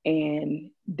job. And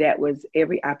that was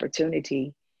every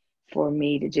opportunity for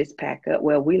me to just pack up.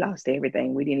 Well, we lost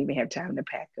everything. We didn't even have time to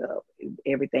pack up.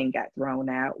 Everything got thrown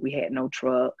out. We had no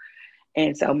truck.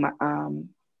 And so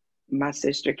my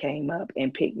sister came up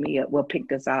and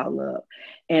picked us all up.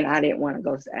 And I didn't want to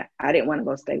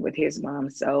go stay with his mom.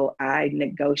 So I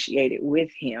negotiated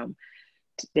with him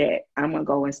that I'm going to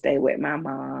go and stay with my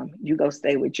mom. You go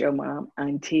stay with your mom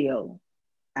until,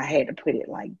 I had to put it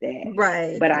like that.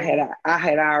 Right. But I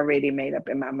had already made up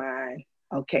in my mind,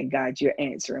 okay, God, you're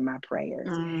answering my prayers.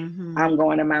 Mm-hmm. I'm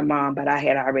going to my mom, but I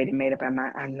had already made up in my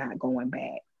mind, I'm not going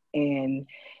back. And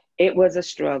it was a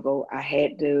struggle. I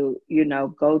had to,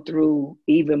 go through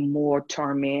even more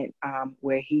torment,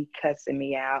 where he cussing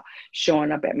me out,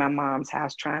 showing up at my mom's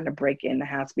house, trying to break in the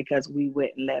house because we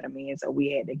wouldn't let him in. So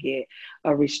we had to get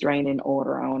a restraining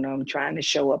order on him, trying to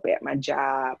show up at my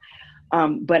job.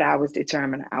 But I was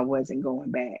determined I wasn't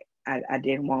going back. I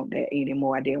didn't want that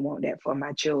anymore. I didn't want that for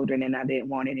my children, and I didn't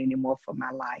want it anymore for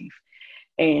my life.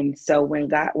 And so when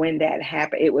that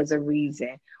happened, it was a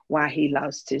reason why he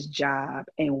lost his job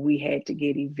and we had to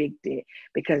get evicted,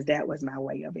 because that was my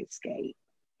way of escape.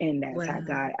 And that's how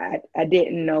God, I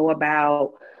didn't know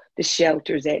about the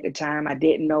shelters at the time. I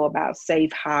didn't know about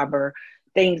Safe Harbor,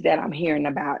 things that I'm hearing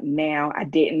about now. I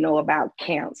didn't know about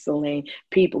counseling.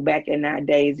 People back in our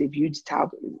days, if you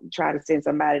try to send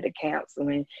somebody to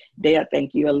counseling, they'll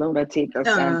think you're a lunatic or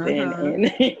something.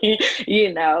 And,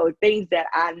 things that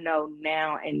I know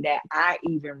now and that I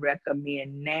even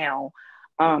recommend now,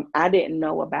 I didn't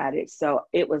know about it. So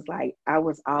it was like I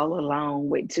was all alone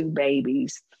with 2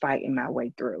 babies fighting my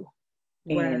way through.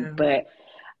 But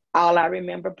all I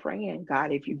remember praying,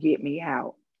 God, if you get me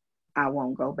out, I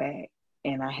won't go back.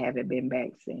 And I haven't been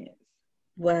back since.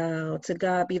 Wow. To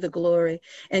God be the glory.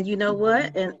 And you know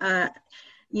what? And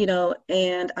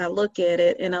and I look at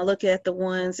it and I look at the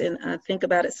ones and I think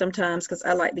about it sometimes because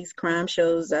I like these crime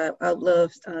shows. I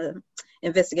love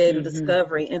investigative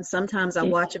discovery. And sometimes I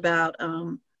watch about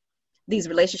these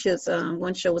relationships.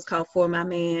 One show was called For My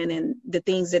Man, and the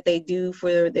things that they do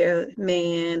for their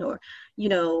man, or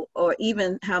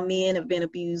even how men have been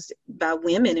abused by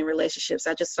women in relationships.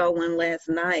 I just saw one last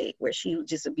night where she was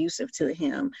just abusive to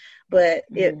him. But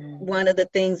one of the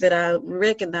things that I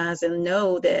recognize and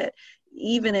know that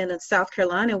even in South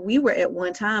Carolina, we were at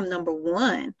one time number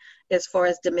 1 as far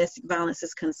as domestic violence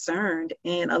is concerned.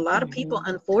 And a lot of people,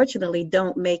 unfortunately,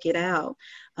 don't make it out.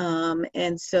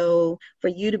 And so for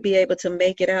you to be able to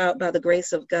make it out by the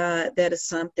grace of God, that is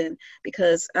something,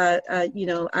 because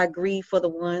I grieve for the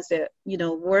ones that,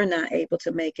 were not able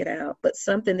to make it out. But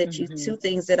something that 2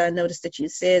 things that I noticed that you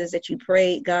said is that you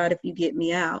prayed, God, if you get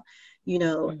me out,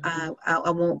 I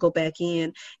won't go back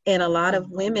in. And a lot of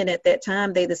women at that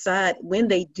time, when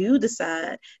they do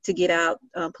decide to get out,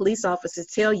 police officers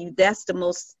tell you that's the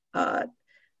most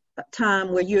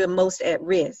time where you're most at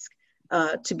risk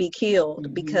to be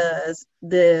killed, because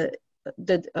the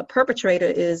perpetrator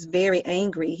is very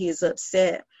angry. He is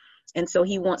upset. And so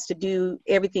he wants to do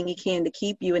everything he can to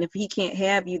keep you. And if he can't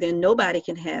have you, then nobody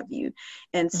can have you.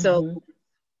 And so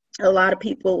a lot of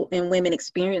people and women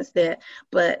experience that,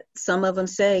 but some of them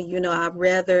say, I'd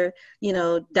rather,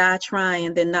 die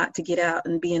trying than not to get out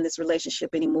and be in this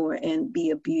relationship anymore and be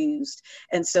abused.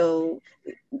 And so,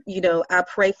 I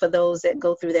pray for those that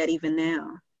go through that even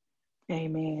now.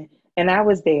 Amen. And I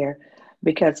was there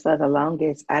because for the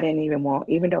longest, I didn't even want,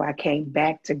 even though I came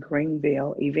back to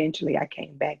Greenville, eventually I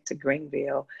came back to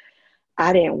Greenville,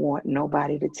 I didn't want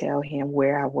nobody to tell him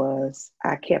where I was.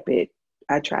 I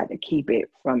tried to keep it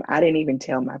from, I didn't even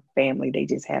tell my family. They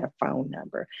just had a phone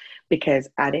number because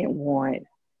I didn't want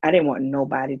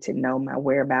nobody to know my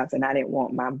whereabouts. And I didn't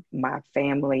want my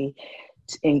family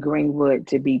in Greenwood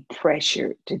to be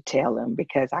pressured to tell him,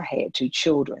 because I had 2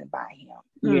 children by him,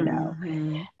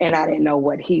 and I didn't know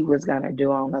what he was going to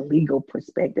do on a legal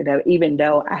perspective, even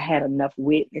though I had enough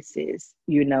witnesses,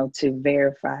 to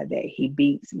verify that he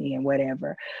beats me and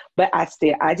whatever. But I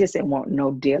just didn't want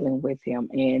no dealing with him.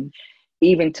 And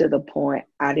even to the point,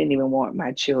 I didn't even want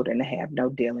my children to have no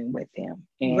dealing with him.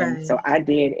 And so I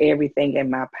did everything in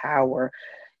my power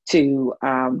to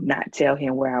not tell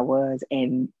him where I was.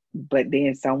 But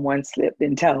then someone slipped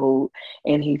and told,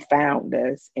 and he found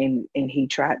us, and he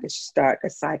tried to start the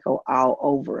cycle all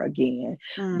over again.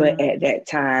 But at that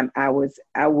time, I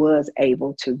was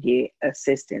able to get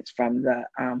assistance from the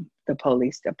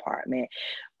police department.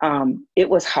 It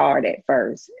was hard at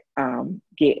first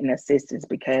getting assistance,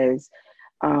 because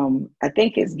I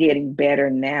think it's getting better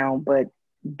now, but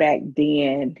back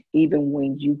then, even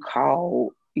when you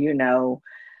called,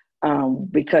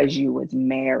 because you was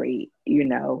married,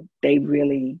 they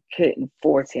really couldn't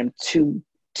force him to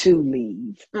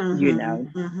leave,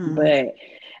 but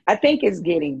I think it's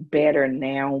getting better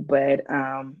now. But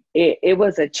it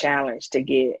was a challenge to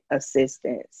get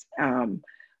assistance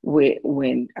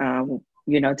to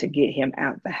get him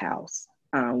out the house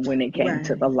when it came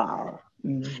to Right. the law.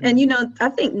 Mm-hmm. And I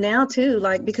think now too,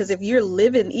 like, because if you're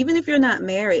living, even if you're not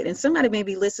married, and somebody may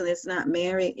be listening that's not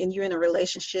married, and you're in a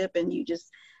relationship and you just,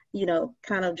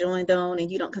 kind of joined on,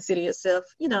 and you don't consider yourself,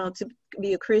 to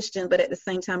be a Christian, but at the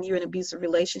same time you're in an abusive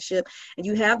relationship and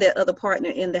you have that other partner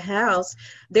in the house,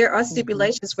 there are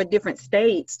stipulations for different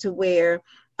states to where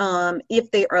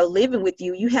if they are living with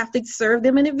you, you have to serve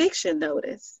them an eviction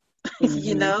notice. And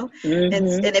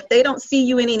if they don't see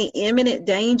you in any imminent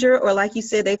danger, or like you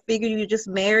said, they figure you're just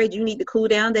married, you need to cool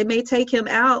down, they may take him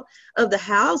out of the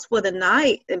house for the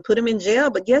night and put him in jail.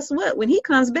 But guess what? When he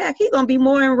comes back, he's going to be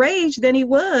more enraged than he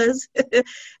was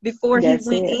before That's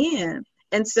he went it. in.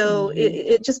 And so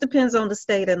it just depends on the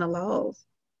state and the laws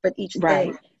for each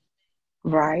state.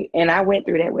 Right. And I went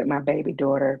through that with my baby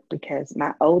daughter, because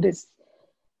my oldest,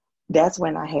 that's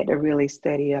when I had to really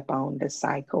study up on the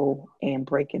cycle and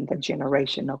breaking the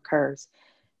generational curse,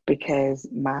 because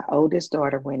my oldest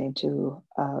daughter went into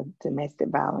a domestic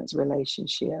violence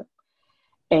relationship.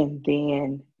 And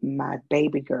then my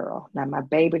baby girl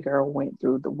went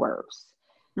through the worst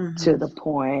to the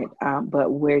point.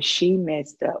 But where she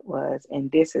messed up was,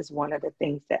 and this is one of the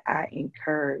things that I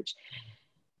encourage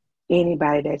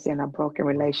anybody that's in a broken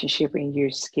relationship and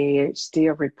you're scared,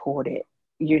 still report it.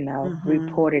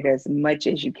 Report it as much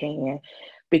as you can,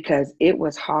 because it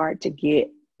was hard to get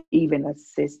even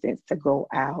assistance to go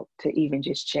out to even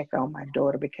just check on my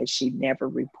daughter, because she never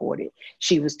reported.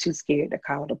 She was too scared to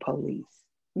call the police,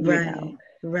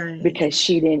 Right. because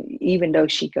she didn't, even though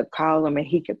she could call him and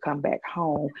he could come back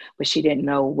home, but she didn't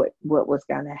know what was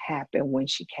going to happen when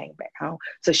she came back home.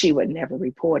 So she would never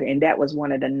report it. And that was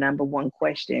one of the number one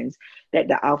questions that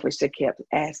the officer kept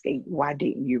asking: why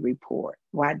didn't you report?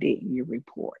 Why didn't you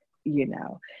report?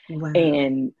 Wow.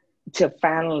 And to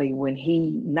finally, when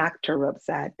he knocked her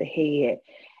upside the head,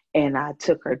 and I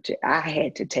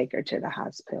had to take her to the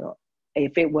hospital.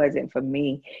 If it wasn't for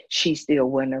me, she still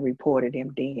wouldn't have reported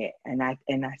him dead. And I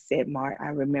said, I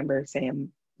remember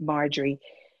saying, Marjorie,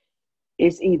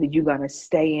 it's either you're gonna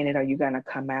stay in it or you're gonna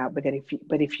come out. But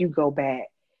if you go back,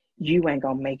 you ain't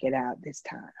gonna make it out this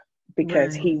time,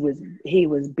 because he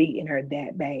was beating her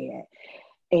that bad.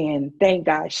 And thank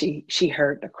God she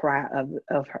heard the cry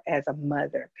of her as a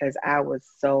mother, because I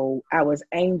was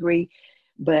angry,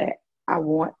 but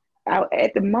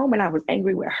at the moment I was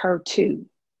angry with her too,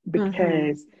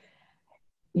 because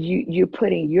you're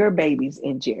putting your babies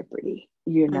in jeopardy,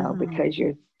 because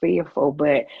you're fearful.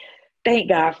 But thank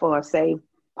God for a safe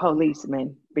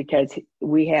policeman, because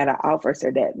we had an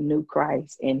officer that knew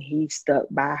Christ, and he stuck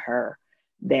by her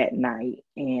that night.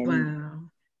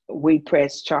 And we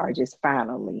pressed charges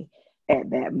finally at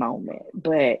that moment.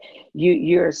 But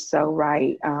you're so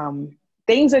right.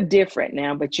 Things are different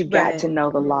now, but you got to know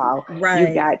the law.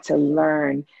 You got to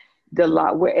learn the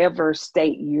law. Wherever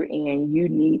state you're in, you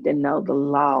need to know the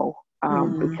law,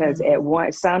 because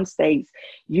some states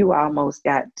you almost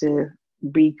got to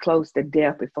be close to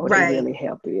death before they really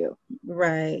help you.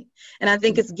 Right. And I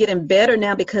think it's getting better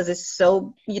now, because it's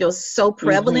so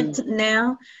prevalent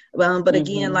now. But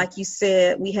again, like you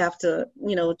said, we have to,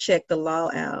 check the law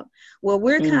out. Well,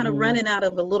 we're kind of running out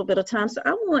of a little bit of time. So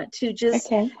I want to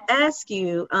just ask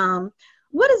you,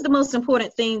 what is the most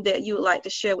important thing that you would like to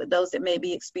share with those that may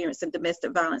be experiencing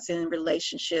domestic violence in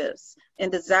relationships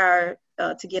and desire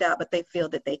to get out, but they feel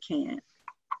that they can't?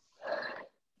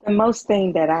 The most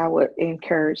thing that I would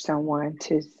encourage someone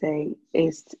to say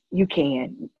is you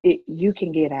can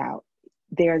get out.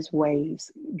 There's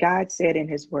ways. God said in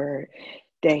his word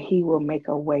that he will make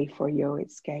a way for your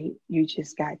escape. You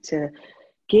just got to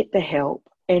get the help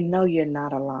and know you're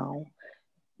not alone.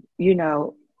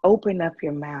 Open up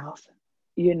your mouth,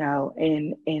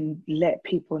 and let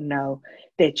people know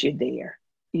that you're there.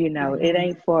 It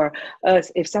ain't for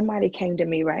us. If somebody came to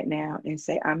me right now and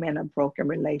say, I'm in a broken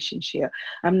relationship,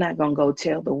 I'm not going to go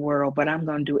tell the world, but I'm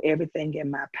going to do everything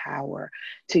in my power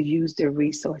to use the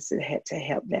resources to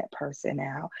help that person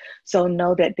out. So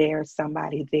know that there's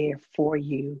somebody there for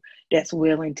you that's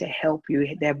willing to help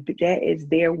you, that is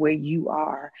there where you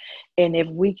are. And if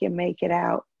we can make it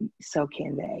out, so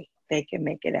can they. They can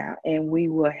make it out, and we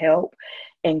will help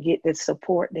and get the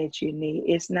support that you need.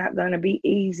 It's not going to be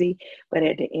easy, but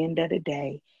at the end of the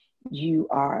day, you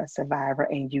are a survivor,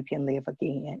 and you can live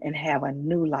again and have a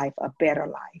new life, a better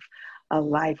life, a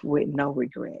life with no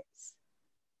regrets.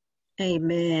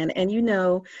 Amen. And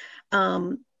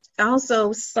I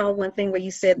also saw one thing where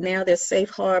you said now there's safe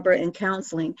harbor and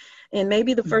counseling, and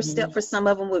maybe the first step for some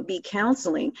of them would be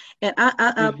counseling. And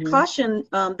I caution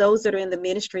those that are in the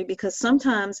ministry, because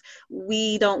sometimes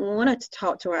we don't want to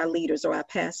talk to our leaders or our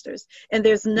pastors, and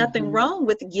there's nothing wrong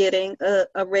with getting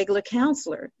a regular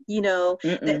counselor,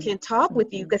 that can talk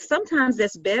with you, because sometimes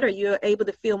that's better. You're able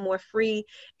to feel more free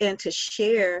and to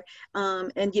share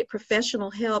and get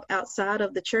professional help outside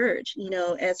of the church,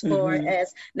 as far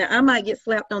as, now I might get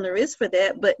slapped on the wrist for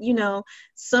that, but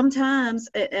sometimes,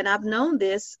 and I've known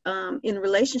this in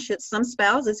relationships, some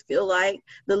spouses feel like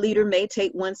the leader may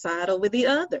take one side over the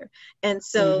other, and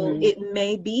so it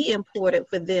may be important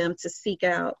for them to seek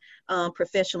out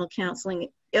professional counseling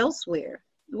elsewhere.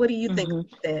 What do you think of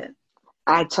that?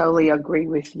 I totally agree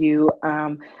with you,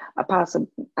 Apostle.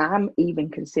 I'm even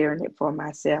considering it for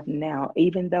myself now,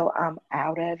 even though I'm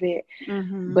out of it,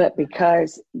 but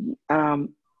because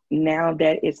now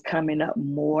that it's coming up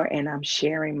more and I'm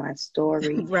sharing my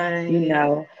story,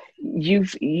 right.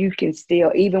 You can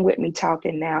still, even with me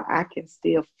talking now, I can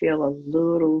still feel a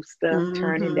little stuff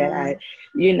turning that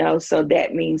so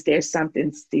that means there's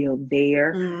something still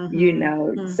there,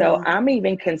 so I'm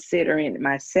even considering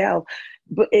myself,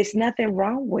 but it's nothing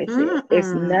wrong with it. It's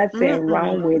nothing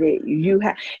wrong with it.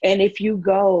 And if you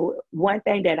go, one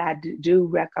thing that I do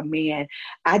recommend,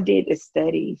 I did the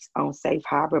studies on Safe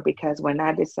Harbor, because when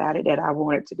I decided that I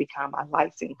wanted to become a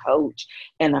licensed coach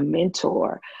and a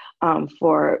mentor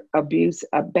for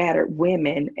battered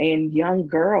women and young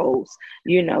girls,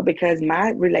 because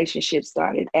my relationship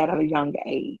started at a young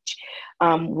age.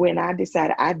 When I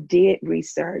decided, I did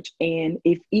research, and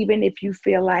even if you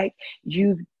feel like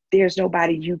there's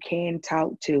nobody you can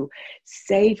talk to,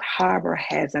 Safe Harbor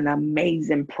has an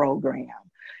amazing program.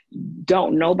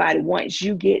 Once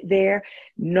you get there,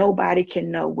 nobody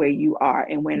can know where you are.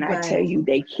 And when I tell you,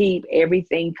 they keep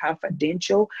everything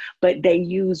confidential, but they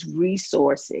use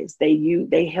resources.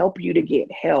 They help you to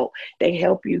get help. They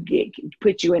help you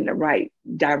put you in the right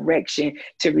direction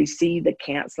to receive the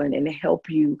counseling, and help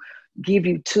you, give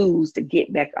you tools to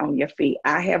get back on your feet.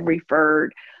 I have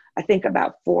referred, I think,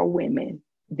 about 4 women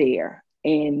there,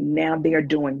 and now they're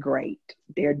doing great.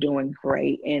 They're doing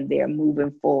great, and they're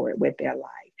moving forward with their life.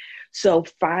 So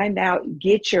find out,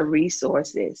 get your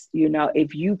resources.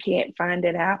 If you can't find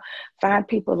it out, find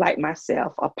people like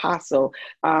myself, Apostle,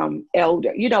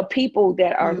 Elder, people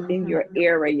that are in your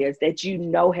areas that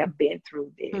have been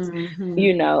through this,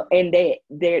 and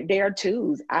they're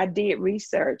tools. I did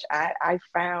research. I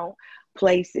found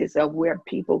places of where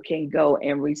people can go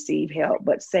and receive help.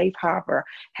 But Safe Harbor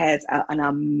has an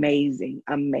amazing,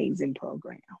 amazing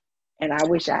program. And I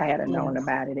wish I had known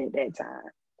about it at that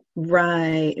time.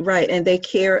 Right. And they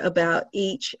care about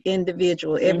each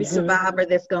individual, every survivor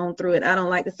that's gone through it. I don't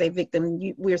like to say victim.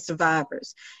 We're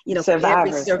survivors.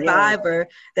 Every survivor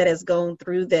that has gone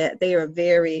through that, they are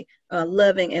very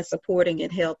loving and supporting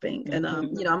and helping. And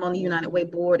I'm on the United Way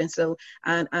board, and so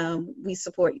we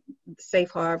support Safe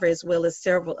Harbor as well as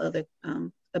several other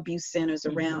abuse centers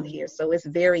around here. So it's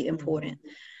very important.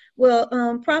 Well,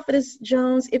 Prophetess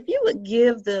Jones, if you would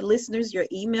give the listeners your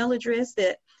email address,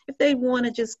 that if they want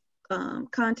to just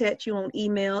contact you on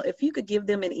email, if you could give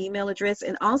them an email address.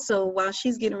 And also, while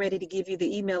she's getting ready to give you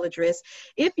the email address,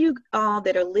 if you all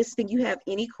that are listening, you have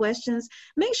any questions,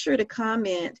 make sure to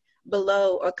comment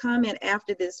below or comment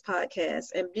after this podcast,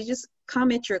 and just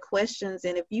comment your questions.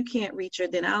 And if you can't reach her,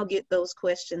 then I'll get those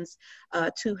questions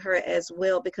to her as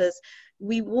well, because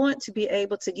we want to be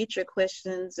able to get your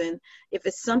questions. And if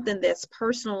it's something that's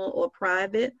personal or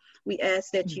private, we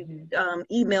ask that you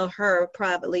email her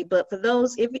privately. But for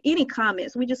those, if any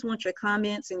comments, we just want your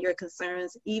comments and your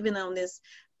concerns, even on this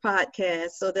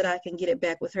podcast, so that I can get it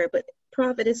back with her. But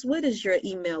Prophetess, what is your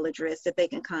email address that they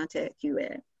can contact you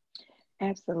at?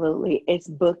 Absolutely. It's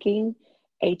bookinghmj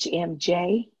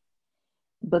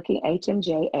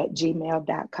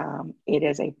 @gmail.com. It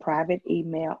is a private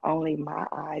email. Only my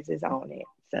eyes is on it.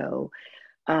 So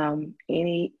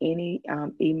any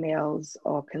emails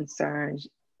or concerns,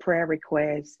 prayer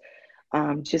requests,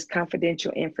 just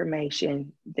confidential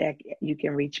information, that you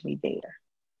can reach me there.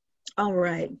 All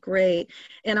right, great.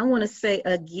 And I want to say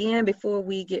again, before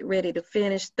we get ready to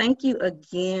finish, thank you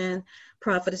again,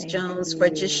 Prophetess Jones, for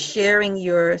just sharing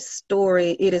your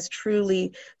story. It is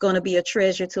truly going to be a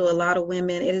treasure to a lot of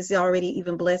women. It has already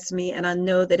even blessed me, and I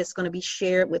know that it's going to be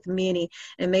shared with many.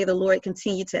 And may the Lord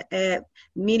continue to add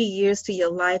many years to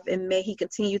your life, and may he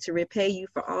continue to repay you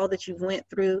for all that you've went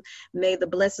through. May the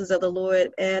blessings of the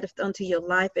Lord add unto your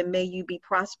life, and may you be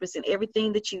prosperous in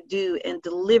everything that you do, and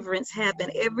deliverance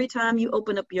happen every time you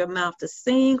open up your mouth to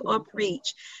sing or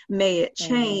preach. May it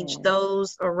change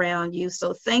those around you.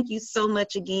 So thank you so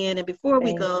much again. And before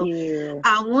we go, you.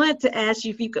 I want to ask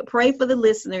you if you could pray for the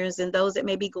listeners and those that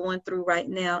may be going through right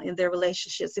now in their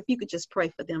relationships. If you could just pray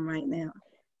for them right now.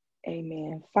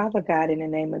 Amen. Father God, in the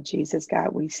name of Jesus, God,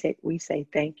 we say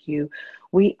thank you.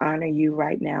 We honor you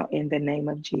right now in the name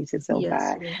of Jesus, oh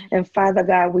God. Lord. And Father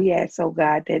God, we ask, oh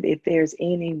God, that if there's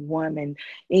any woman,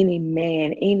 any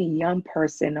man, any young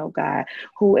person, oh God,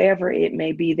 whoever it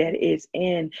may be that is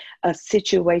in a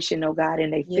situation, oh God,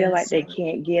 and they feel like they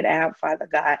can't get out, Father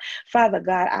God. Father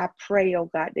God, I pray, oh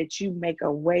God, that you make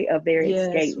a way of their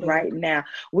escape right now.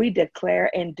 We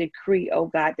declare and decree, oh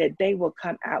God, that they will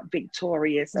come out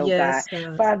victorious, oh God.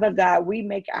 Father God, we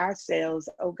make ourselves,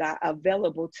 oh God,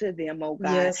 available to them, oh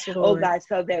God. Oh God,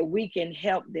 so that we can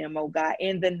help them, oh God,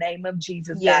 in the name of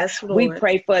Jesus, God. We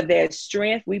pray for their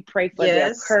strength. We pray for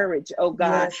their courage, oh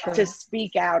God, to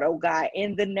speak out, oh God,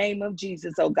 in the name of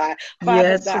Jesus, oh God.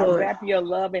 Father God, wrap your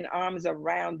loving arms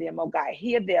around them, oh God.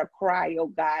 Hear their cry, oh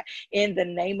God, in the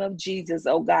name of Jesus,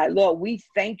 oh God. Lord, we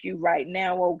thank you right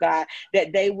now, oh God,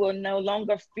 that they will no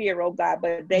longer fear, oh God,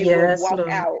 but they will walk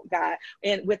out, God,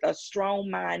 and with a strong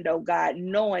mind, oh God,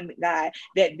 knowing, God,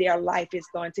 that their life is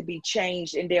going to be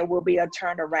changed and there will be a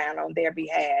turnaround on their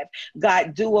behalf.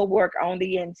 God, do a work on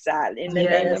the inside. In the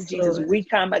name of Jesus, we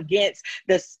come against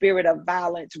the spirit of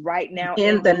violence right now.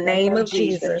 In the name of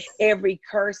Jesus. Every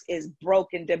curse is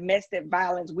broken. Domestic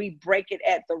violence, we break it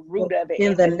at the root of it.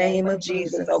 In the name of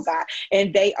Jesus, oh God.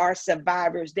 And they are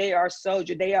survivors. They are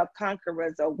soldiers. They are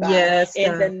conquerors, oh God.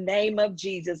 In the name of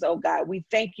Jesus, oh God. We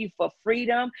thank you for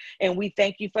freedom and we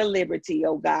thank you for liberty,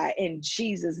 oh God. In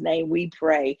Jesus' name we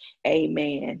pray.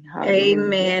 Amen. Hallelujah.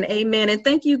 Amen. Amen. And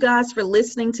thank you guys for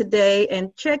listening today.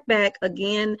 And check back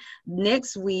again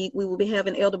next week. We will be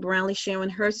having Elder Brownlee sharing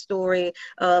her story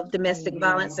of domestic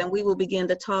violence, and we will begin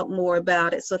to talk more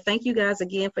about it. So thank you guys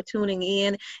again for tuning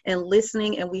in and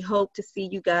listening. And we hope to see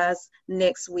you guys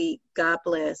next week. God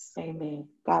bless. Amen.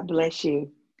 God bless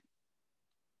you.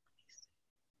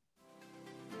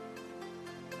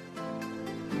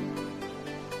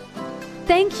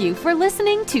 Thank you for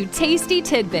listening to Tasty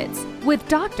Tidbits with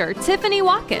Dr. Tiffany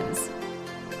Watkins.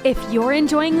 If you're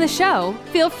enjoying the show,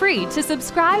 feel free to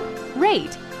subscribe,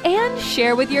 rate, and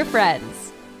share with your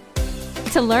friends.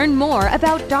 To learn more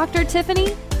about Dr.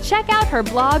 Tiffany, check out her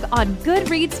blog on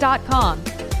Goodreads.com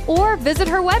or visit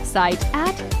her website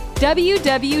at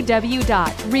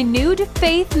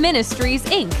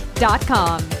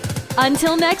www.renewedfaithministriesinc.com.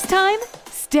 Until next time,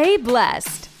 stay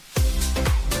blessed.